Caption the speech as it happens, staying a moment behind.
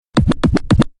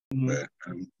but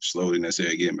I'm slowly,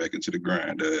 necessarily getting back into the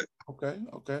grind. Okay.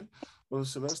 Well,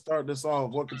 so let's start this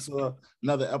off. Welcome to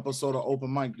another episode of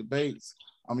Open Mic Debates.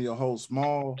 I'm your host,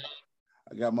 Small.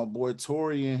 I got my boy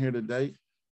Tori in here today.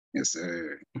 Yes,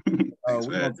 sir. We're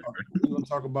gonna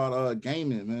talk about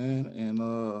gaming, man, and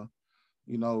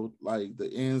like the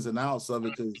ins and outs of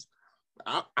it, because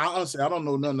I honestly I don't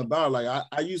know nothing about it. Like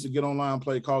I used to get online and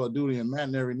play Call of Duty and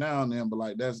Madden every now and then, but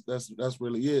like that's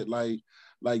really it.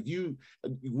 Like you,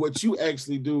 what you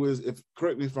actually do is, if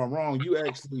correct me if I'm wrong, you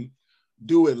actually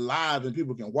do it live and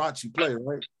people can watch you play,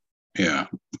 right? Yeah.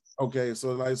 Okay,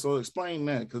 so explain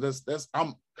that, because that's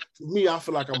to me, I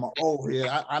feel like I'm an old head.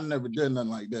 I never did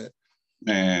nothing like that.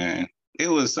 Man, it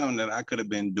was something that I could have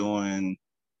been doing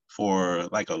for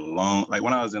like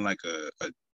when I was in like a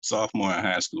sophomore in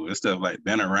high school. This stuff like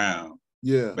been around.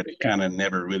 Yeah. But it kind of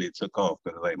never really took off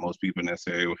because like most people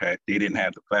necessarily they didn't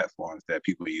have the platforms that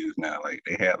people use now. Like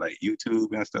they had like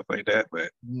YouTube and stuff like that, but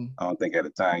I don't think at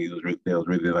the time they was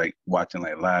really like watching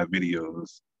like live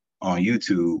videos on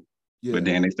YouTube. Yeah. But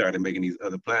then they started making these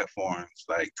other platforms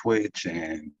like Twitch,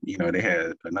 and they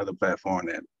had another platform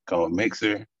that called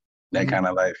Mixer that kind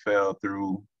of like fell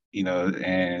through,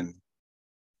 and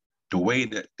the way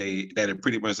that it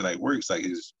pretty much like works like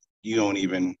is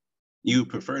you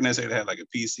prefer necessarily to have like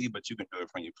a PC, but you can do it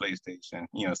from your PlayStation.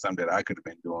 Something that I could have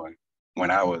been doing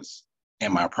when I was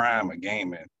in my prime of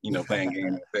gaming, playing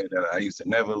games that I used to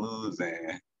never lose,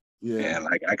 and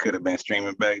like I could have been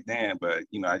streaming back then, but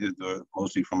I just do it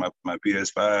mostly from my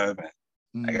PS5,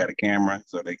 and I got a camera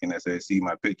so they can necessarily see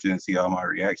my picture and see all my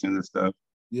reactions and stuff.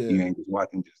 Yeah. You ain't just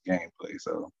watching just gameplay.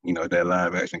 So, that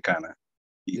live action kind of,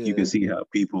 you can see how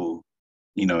people,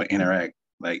 interact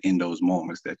like in those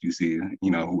moments that you see,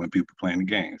 when people playing the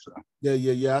game. So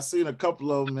yeah. I seen a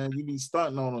couple of them, man. You be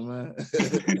stunting on them, man.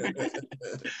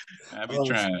 I be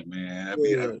trying, man. I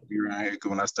be around here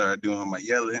when I start doing my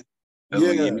yelling. That's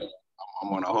when I'm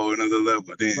on a whole nother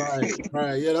level. Then.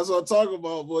 Right. Yeah, that's what I'm talking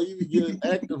about, boy. You be getting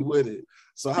active with it.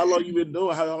 So how long you been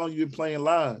doing? How long you been playing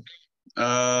live?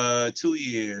 2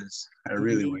 years. I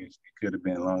really wish it could have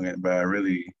been longer, but I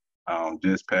really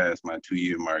just passed my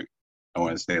 2-year mark. I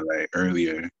want to say like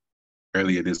earlier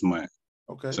this month.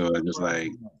 Okay. So it just like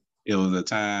it was a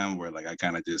time where like I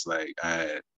kind of just like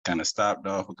I kind of stopped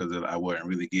off because I wasn't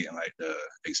really getting like the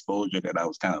exposure that I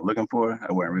was kind of looking for.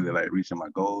 I wasn't really like reaching my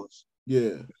goals.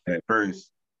 Yeah. At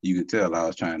first, you could tell I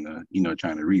was trying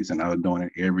to reach, and I was doing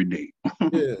it every day.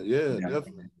 Yeah,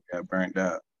 definitely. Got burnt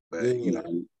out, but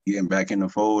getting back in the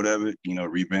fold of it,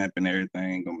 revamping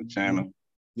everything on my channel.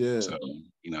 Yeah. So,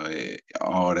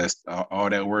 all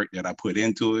that work that I put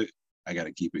into it, I got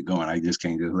to keep it going. I just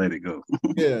can't just let it go.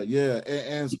 Yeah.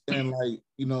 And like,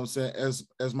 what I'm saying,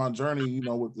 as my journey,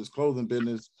 with this clothing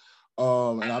business,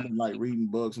 and I've been like reading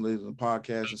books and listening to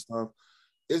podcasts and stuff.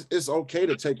 It's okay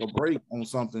to take a break on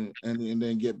something and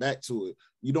then get back to it.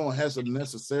 You don't have to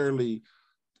necessarily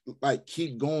like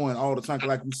keep going all the time.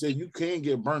 Like you said, you can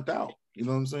get burnt out. You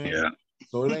know what I'm saying? Yeah.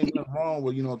 So it ain't nothing wrong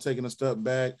with, taking a step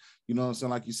back, what I'm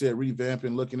saying? Like you said,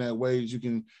 revamping, looking at ways you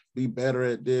can be better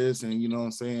at this, and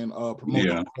promote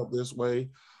yourself this way.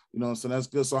 So that's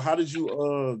good. So how did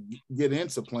you get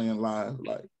into playing live?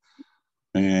 Like,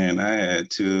 man, I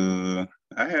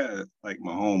had like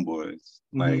my homeboys,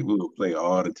 like we would play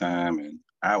all the time, and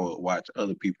I would watch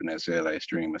other people that said like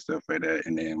stream and stuff like that.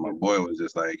 And then my boy was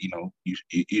just like,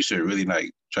 you should really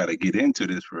like try to get into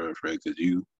this for real, because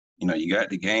you got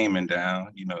the gaming down,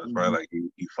 it's probably like you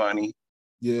funny.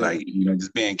 Yeah. Like,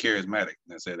 just being charismatic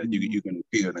and say that you can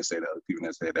appeal and say to other people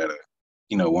that say that,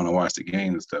 want to watch the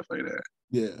game and stuff like that.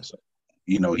 Yeah. So,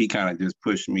 he kind of just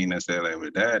pushed me and said like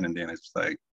with that. And then it's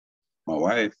like my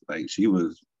wife, like she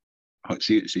was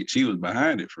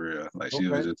behind it for real. Like she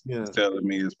was just telling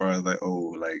me as far as like,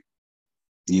 oh, like,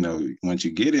 once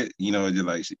you get it, just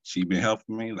like she been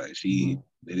helping me. Like she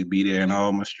let it be there in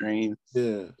all my streams.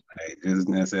 Yeah. Like just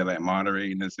necessarily like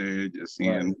moderating necessarily, just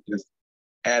seeing just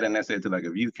adding necessarily to like a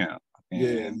view count.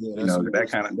 And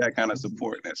that kind of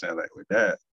support necessarily like with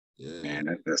that. Yeah.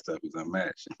 Man, that stuff is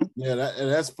unmatched. Yeah,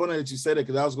 that's funny that you said it,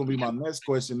 because that was gonna be my next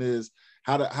question is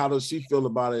how does she feel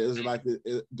about it? Is it like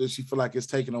does she feel like it's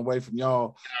taken away from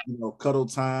y'all, cuddle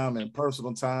time and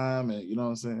personal time, and you know what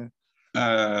I'm saying?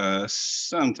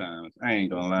 Sometimes I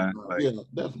ain't gonna lie. Like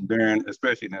definitely.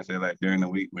 Especially like during the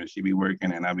week when she be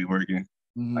working and I be working.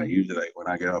 Like usually like when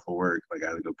I get off of work, like I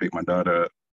have to go pick my daughter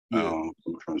up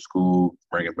from school,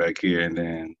 bring it back here, and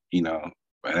then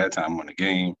by that time I'm on the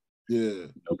game. Yeah.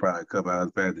 Probably a couple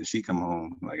hours past that she come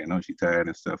home. Like I know she tired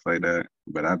and stuff like that,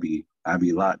 but I be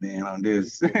locked in on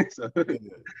this. So,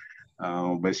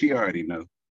 but she already know.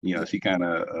 She kind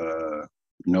of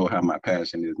know how my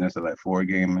passion is necessarily like for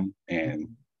gaming, and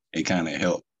it kind of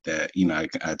helped that, you know,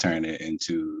 I turn it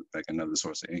into like another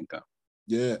source of income.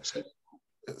 Yeah. So.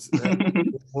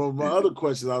 Well, my other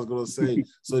question I was gonna say,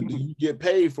 so do you get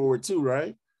paid for it too,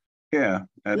 right? Yeah,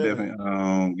 I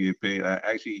definitely get paid.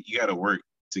 Actually, you got to work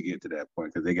to get to that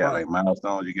point because they got like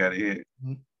milestones you got to hit,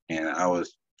 and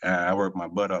I worked my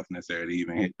butt off necessarily to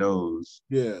even hit those.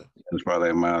 Yeah, it's probably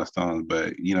like milestones,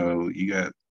 but you know,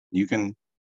 you can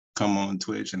come on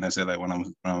Twitch and I said like when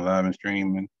I'm live and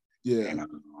streaming. Yeah, and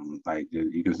like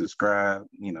you can subscribe,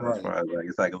 you know, as far as like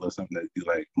it's like a little something that you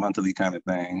like monthly kind of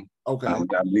thing. Okay, I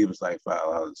believe it's like $5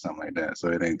 or something like that, so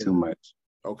it ain't too much.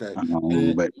 Okay,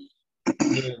 but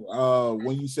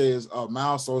when you say it's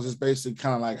milestones, it's basically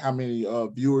kind of like how many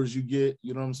viewers you get.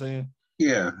 You know what I'm saying?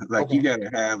 Yeah, like you gotta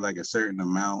have like a certain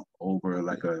amount over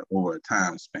like over a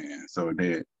time span, so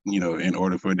that, you know, in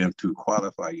order for them to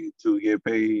qualify you to get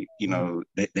paid, you know,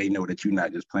 they know that you're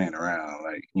not just playing around.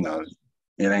 Like, you know,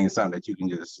 it ain't something that you can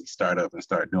just start up and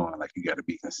start doing. Like, you got to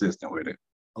be consistent with it.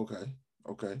 Okay.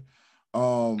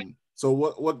 So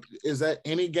what is that,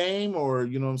 any game, or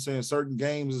you know what I'm saying, certain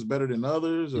games is better than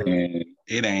others, or? And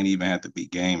it ain't even have to be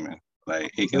gaming.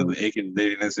 Like it can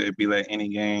necessarily be like any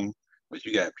game, but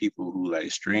you got people who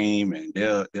like stream and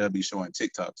they'll be showing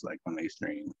TikToks like when they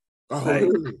stream.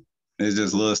 Really? It's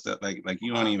just little stuff like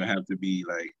you don't even have to be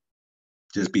like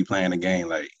just be playing the game.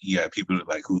 Like you got people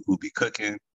like who be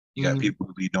cooking. You got people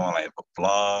who be doing like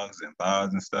vlogs and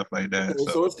blogs and stuff like that.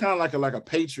 Okay, so it's kind of like a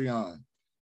Patreon.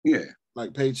 Yeah.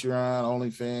 Like Patreon,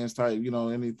 OnlyFans type, you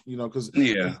know, because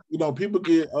you know, people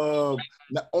get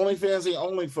OnlyFans ain't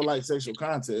only for like sexual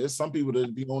content. It's some people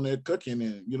that be on there cooking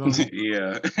and, you know what I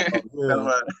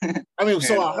mean? I mean,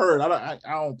 so I heard. I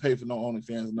don't pay for no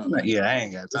OnlyFans or nothing. Yeah, I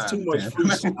ain't got time. There's too much free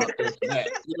shit out there for that.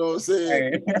 You know what I'm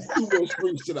saying? Too much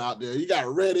free shit out there. You got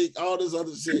Reddit, all this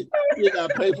other shit. You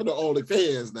got to pay for the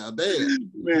OnlyFans now. Damn,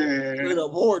 man. Straight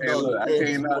up horde dog. Look, I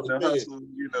can't knock the hustle,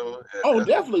 you know. Oh,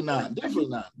 definitely not. But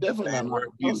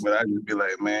I just be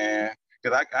like, man.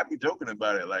 Because I be joking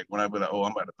about it, like when I be like, oh,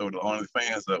 I'm about to throw the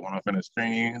OnlyFans up when I'm finna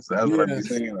stream. So that's what I be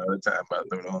saying all the time, about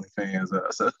to throw the OnlyFans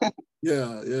up. So.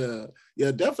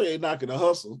 Yeah, definitely ain't knocking the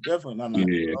hustle. Definitely not knocking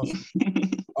the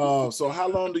hustle. So how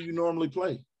long do you normally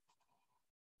play?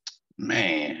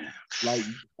 Man, like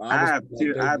I've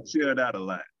chilled out a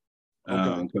lot.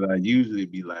 Because I usually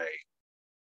be like,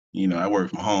 you know, I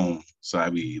work from home, so I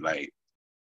be like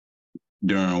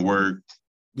during work.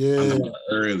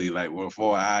 Early, like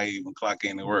before I even clock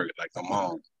into work, like I'm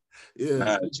home.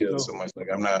 Not chill so much. Like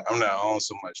I'm not on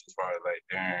so much as far as like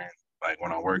during, like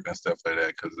when I work and stuff like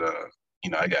that, because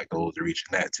you know, I got goals to reach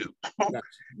in that too.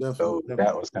 So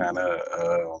that was kind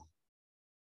of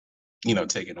you know,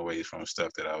 taken away from other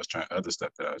stuff that I was trying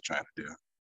to do.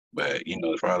 But you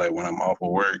know, as far as like when I'm off of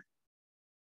work,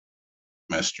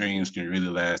 my streams can really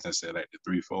last, I said, like the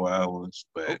 3-4 hours,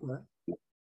 but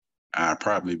I'll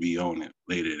probably be on it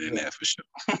later than that for sure.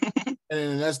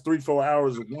 And that's 3-4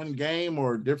 hours of one game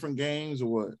or different games or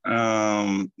what?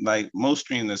 Like most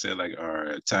streams, I said, like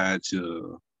are tied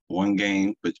to one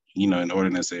game, but you know, in order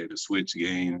to say to switch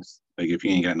games, like if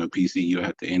you ain't got no PC, you'll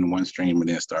have to end one stream and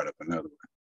then start up another one.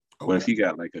 But if you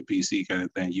got like a PC kind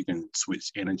of thing, you can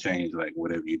switch, interchange, like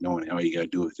whatever you're doing. All you gotta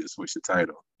do is just switch the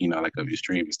title, you know, like of your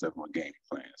stream and stuff, what game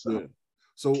you're playing.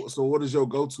 So what is your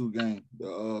go-to game,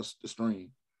 the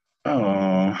stream?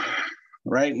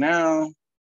 Right now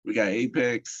we got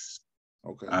Apex.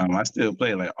 Okay. I still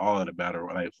play like all of the battle,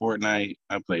 like Fortnite.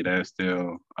 I play that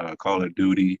still. Call of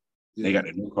Duty. They got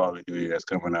a new Call of Duty that's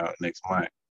coming out next month.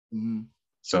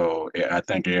 So yeah, I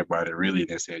think everybody really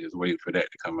just wait for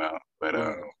that to come out. But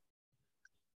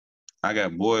I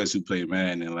got boys who play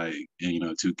Madden and like, you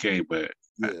know, 2K, but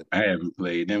I haven't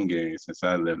played them games since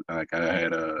I left. Like I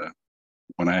had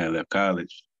when I had left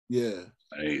college. Yeah.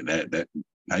 Like that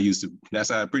that's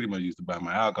how I pretty much used to buy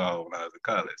my alcohol when I was in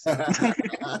college. So.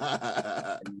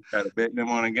 Try to bet them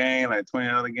on a game, like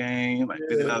 $20 game, like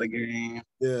 $50 game.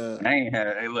 Yeah. I ain't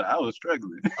had, hey, look, I was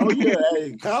struggling. Oh, yeah.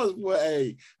 Hey, college boy,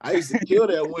 hey, I used to kill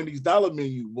that Wendy's dollar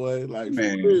menu, boy. Like, for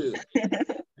real.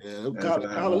 Yeah,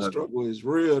 college struggle is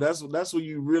real. That's when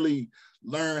you really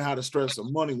learn how to stretch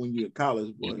some money when you're in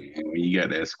college, boy. And when you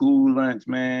got that school lunch,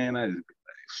 man, I just be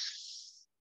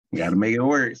like, got to make it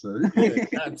work. So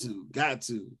got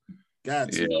to. Yeah.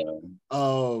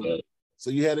 So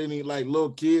you had any like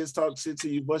little kids talk shit to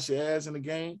you, bust your ass in the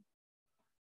game?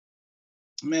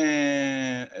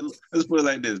 Man, let's put it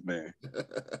like this, man.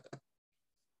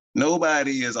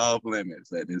 Nobody is off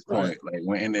limits at this point. Like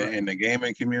when in the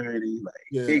gaming community, like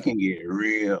it can get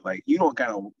real. Like you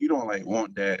don't like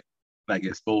want that like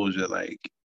exposure. Like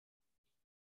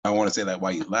I want to say like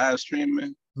while you live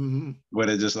streaming, But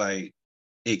it's just like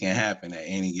it can happen at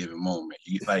any given moment.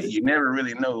 You never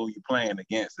really know who you're playing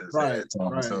against at that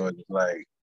time. Right. So it's like,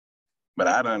 but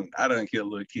I done kill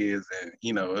little kids, and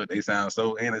they sound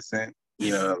so innocent.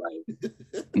 Like,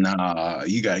 nah,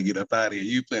 you gotta get up out of here.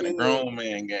 You playing a grown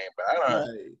man game. But I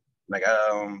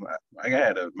don't like I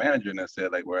had a manager that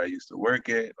said like where I used to work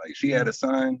at, like she had a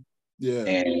son. Yeah.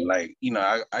 And like,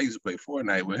 I used to play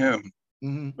Fortnite with him.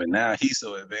 But now he's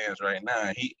so advanced right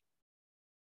now.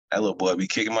 That little boy be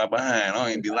kicking my behind. I don't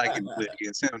even be liking to play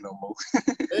against him no more.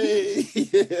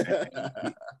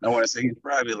 I want to say he's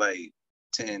probably like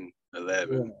 10,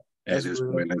 11 at this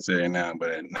point. That's it now.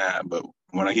 But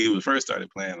when he was first started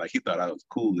playing, like he thought I was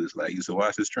coolest. Like he used to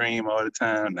watch the stream all the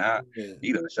time. Now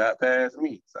he done shot past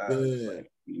me. So I was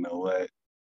like, you know what?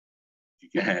 You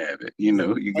can have it. You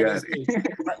got it.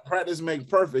 Practice makes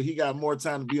perfect. He got more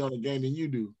time to be on the game than you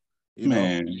do.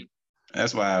 Man.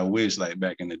 That's why I wish, like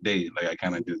back in the day, like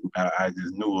I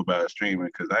just knew about streaming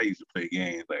because I used to play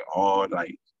games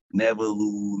like never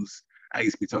lose. I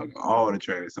used to be talking all the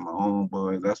trash to my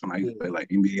homeboys. That's when I used to play like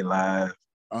NBA Live.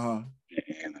 And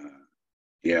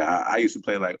I used to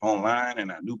play like online, and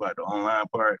I knew about the online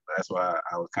part. That's why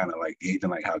I was kind of like gauging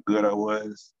like how good I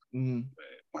was. But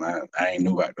when I ain't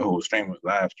knew about the whole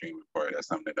live streaming part, that's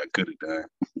something that I could have done.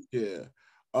 Yeah.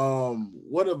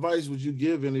 What advice would you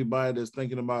give anybody that's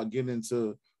thinking about getting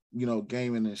into,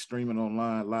 gaming and streaming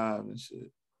online live and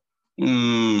shit?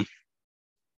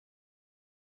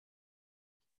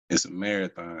 It's a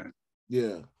marathon.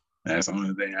 Yeah. That's the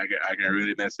only thing I can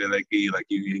really necessarily give you. Like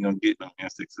you ain't gonna get no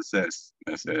instant success.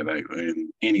 Necessarily, like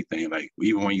in anything. Like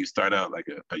even when you start out like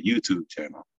a YouTube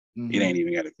channel, it ain't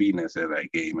even got to be necessarily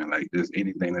like gaming. Like just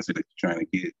anything that you're trying to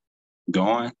get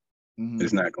going,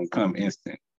 it's not gonna come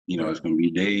instant. It's gonna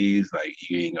be days. Like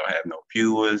you ain't gonna have no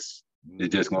viewers.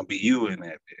 It's just gonna be you in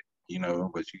that bit.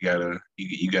 But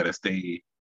you gotta stay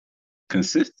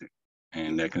consistent,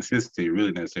 and that consistency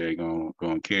really necessarily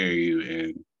gonna carry you,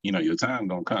 and your time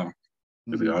gonna come.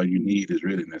 Because all you need is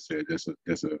really necessarily just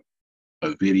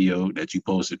a video that you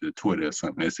posted to Twitter or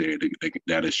something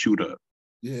that'll shoot up.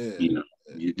 Yeah. You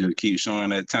just keep showing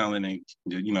that talent and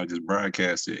just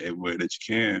broadcast it everywhere that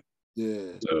you can.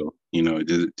 Yeah. So,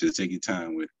 just take your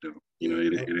time with them. It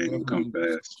ain't gonna come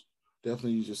fast.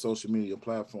 Definitely use your social media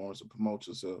platforms to promote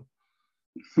yourself.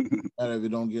 And if you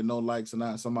don't get no likes or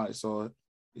not, somebody saw it.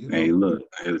 Hey, look,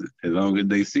 as long as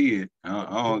they see it,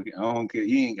 I don't care.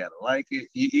 You ain't gotta like it.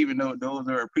 Even though those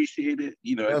are appreciated,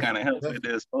 it kind of helps with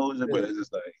the exposure, but it's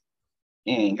just like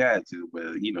you ain't got to,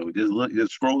 but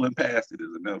just scrolling past it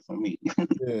is enough for me.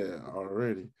 Yeah,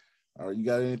 already. All right, you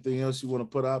got anything else you want to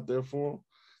put out there for them?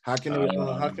 How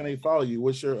can they follow you?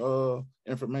 What's your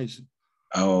information?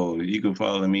 Oh, you can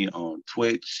follow me on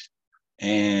Twitch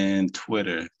and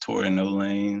Twitter, Tori No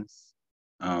Lanes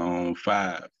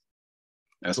 5.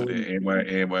 That's what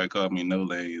everybody called me No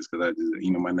Lanes because I just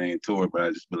my name Tori, but I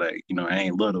just be like I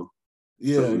ain't little.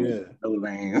 Yeah, so, No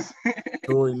Lanes.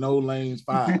 Tori No Lanes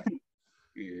 5.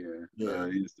 Yeah.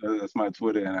 That's my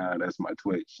Twitter and that's my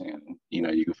Twitch, and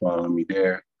you can follow me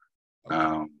there.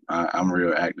 Okay. I'm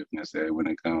real active when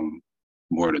it comes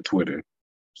more to Twitter.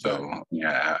 So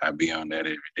I be on that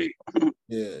every day.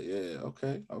 Yeah.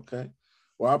 Okay.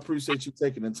 Well, I appreciate you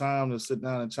taking the time to sit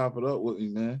down and chop it up with me,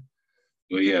 man.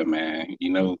 Well, yeah, man.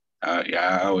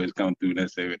 I always come through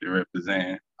necessarily to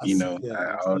represent. All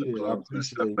the clubs and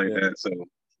stuff like that. So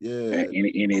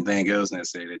anything else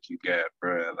necessarily that you got,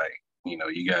 bro, like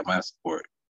you got my support.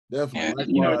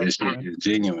 Definitely. And this shit is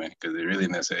genuine because it really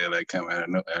necessarily like come out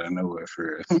of nowhere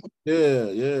for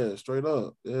real. Yeah, straight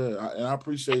up. Yeah, and I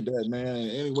appreciate that, man.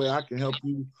 And any way I can help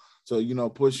you to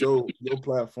push your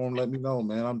platform, let me know,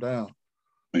 man. I'm down.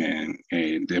 Man,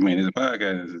 and I mean, this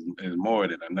podcast is more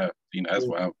than enough. That's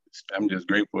why I'm just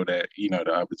grateful that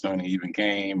the opportunity even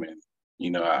came, and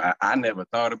I never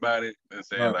thought about it and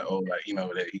say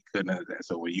that he couldn't have that.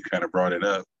 So when you kind of brought it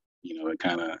up, it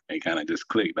kind of just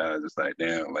clicked. I was just like,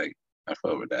 damn, like I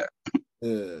felt with that.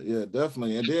 Yeah,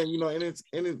 definitely. And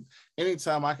then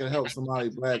anytime I can help somebody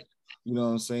Black, what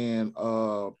I'm saying,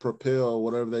 propel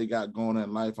whatever they got going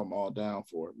in life, I'm all down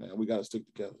for it, man. We got to stick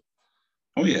together.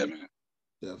 Oh yeah, man.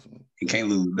 Definitely. You can't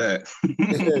lose that.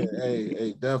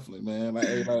 hey, definitely, man.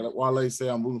 Like Wale say,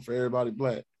 I'm rooting for everybody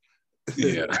Black.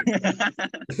 Yeah.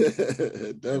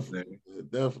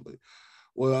 Definitely.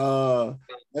 Well,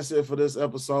 that's it for this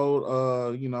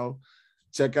episode.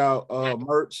 Check out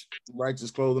merch,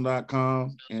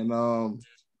 righteousclothing.com, and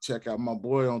check out my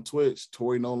boy on Twitch,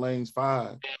 Tori No Lanes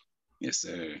 5. Yes,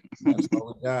 sir. That's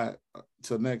all we got.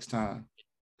 Till next time.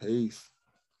 Peace.